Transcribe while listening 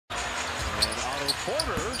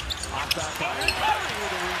Porter off that iron. Curry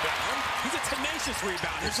with a rebound. He's a tenacious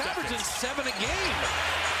rebounder. He's averaging 7 a game.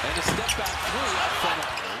 And a step back three up front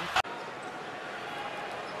iron.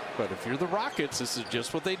 But if you're the Rockets, this is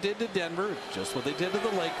just what they did to Denver, just what they did to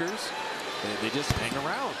the Lakers. They just hang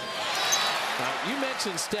around. Now, you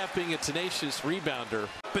mentioned Steph being a tenacious rebounder.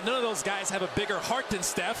 But none of those guys have a bigger heart than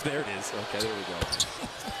Steph. There it is. Okay, there we go.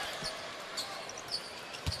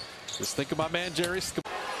 Just think about man Jerry.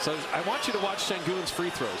 So I want you to watch Sengun's free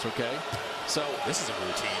throws, okay? So this is a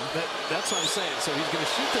routine. That's what I'm saying. So he's going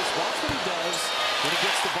to shoot this. Watch what he does when he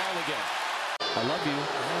gets the ball again. I love you.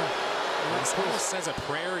 He almost says a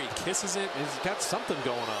prayer. He kisses it. He's got something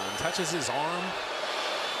going on. Touches his arm.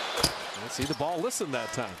 Let's see the ball listen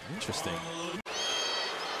that time. Interesting.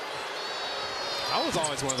 I was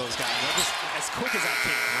always one of those guys. I just as quick as I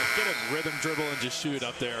can. Like get a rhythm dribble and just shoot it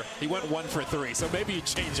up there. He went 1 for 3, so maybe you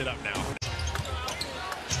change it up now.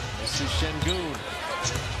 This is Sengun.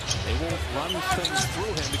 They won't run things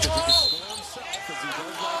through him because he can score himself as he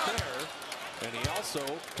goes right there. And he also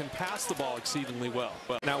can pass the ball exceedingly well.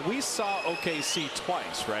 Now, we saw OKC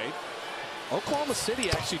twice, right? Oklahoma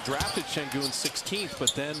City actually drafted Sengun 16th,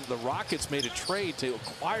 but then the Rockets made a trade to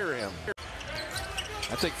acquire him.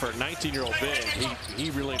 I think for a 19-year-old big,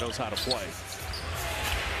 he really knows how to play.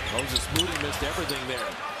 Moses Moody missed everything there.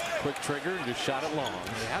 Quick trigger and just shot it long.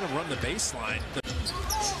 They had him run the baseline.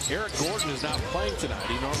 Eric Gordon is not playing tonight.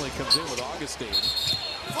 He normally comes in with Augustine.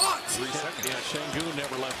 3 seconds. Yeah, Sengun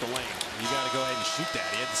never left the lane. You got to go ahead and shoot that.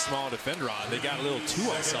 He had the small defender on. They got a little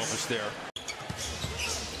too unselfish there.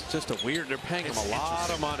 Just a weird. They're paying him a lot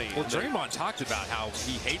of money. Well, Draymond talked about how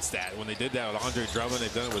he hates that when they did that with Andre Drummond.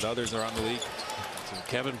 They've done it with others around the league. And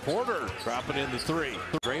Kevin Porter dropping in the 3.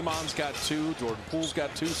 Draymond's got 2. Jordan Poole's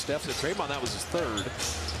got 2. Steph and Draymond, that was his 3rd.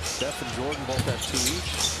 Steph and Jordan both have 2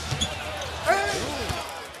 each.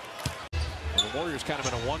 And the Warriors kind of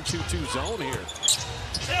in a 1-2-2 zone here.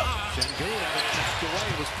 Sengun having it knocked away.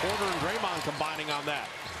 It was Porter and Draymond combining on that.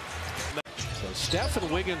 So Steph and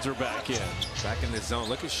Wiggins are back in. Back in the zone.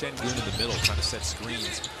 Look at Sengun in the middle trying to set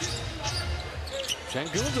screens.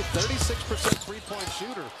 Sengun's a 36% three-point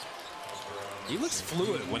shooter. He looks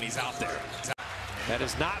fluid when he's out there. That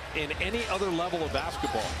is not in any other level of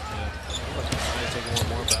basketball. Yeah. Trying to take one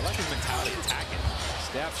more, but I like his mentality attacking.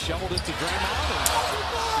 Steph shoveled it to Draymond and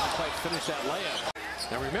didn't quite finish that layup.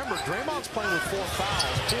 Now remember, Draymond's playing with 4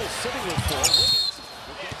 fouls. Poole's sitting with 4. Wiggins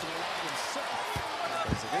will get to the line himself.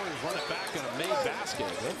 As the Warriors run it back in a made basket.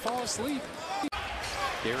 They'll fall asleep.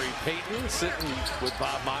 Gary Payton sitting with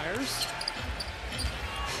Bob Myers.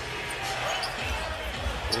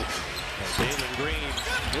 David Green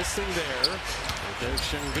missing there. There's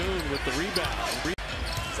Sengun with the rebound.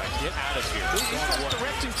 He's like, get out of here. He's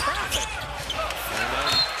directing traffic. And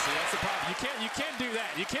then, see, that's the problem. You can't do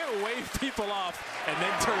that. You can't wave people off and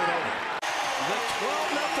then turn it over. The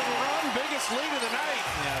 12-0 run, biggest lead of the night.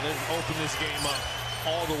 Yeah, they've opened this game up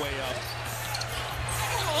all the way up.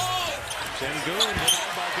 Sengun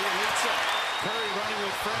denied by Bielitsa. Curry running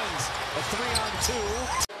with friends. A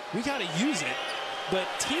 3-on-2. We got to use it. But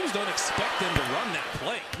teams don't expect them to run that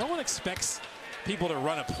play. No one expects people to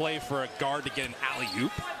run a play for a guard to get an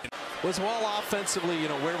alley-oop. Was well offensively,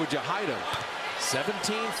 where would you hide him?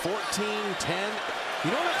 17, 14, 10.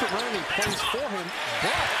 You don't have to run any plays for him,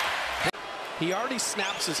 but he already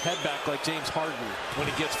snaps his head back like James Harden when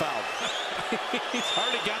he gets fouled. He's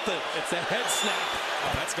already got it's the head snap.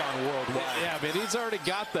 Oh, that's gone worldwide. Yeah, but he's already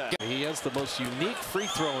got that. He has the most unique free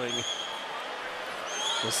throwing.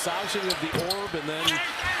 Massaging of the orb, and then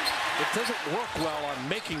it doesn't work well on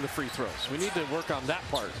making the free throws. We need to work on that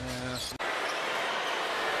part. Yeah,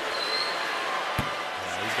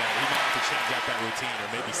 he might have to change up that routine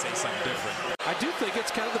or maybe say something different. I do think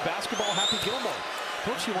it's kind of the basketball Happy Gilmore.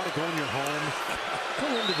 Don't you want to go in your home? Go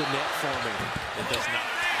into the net for me. It does not.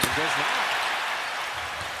 It does not.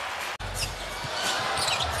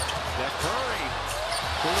 Steph Curry.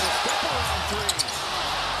 A little step around 3.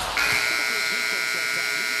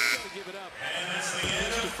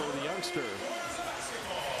 For the youngster.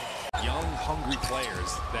 Young, hungry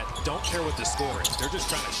players that don't care what the score is. They're just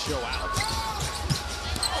trying to show out.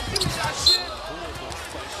 Oh, give me that shit.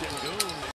 By Sengun.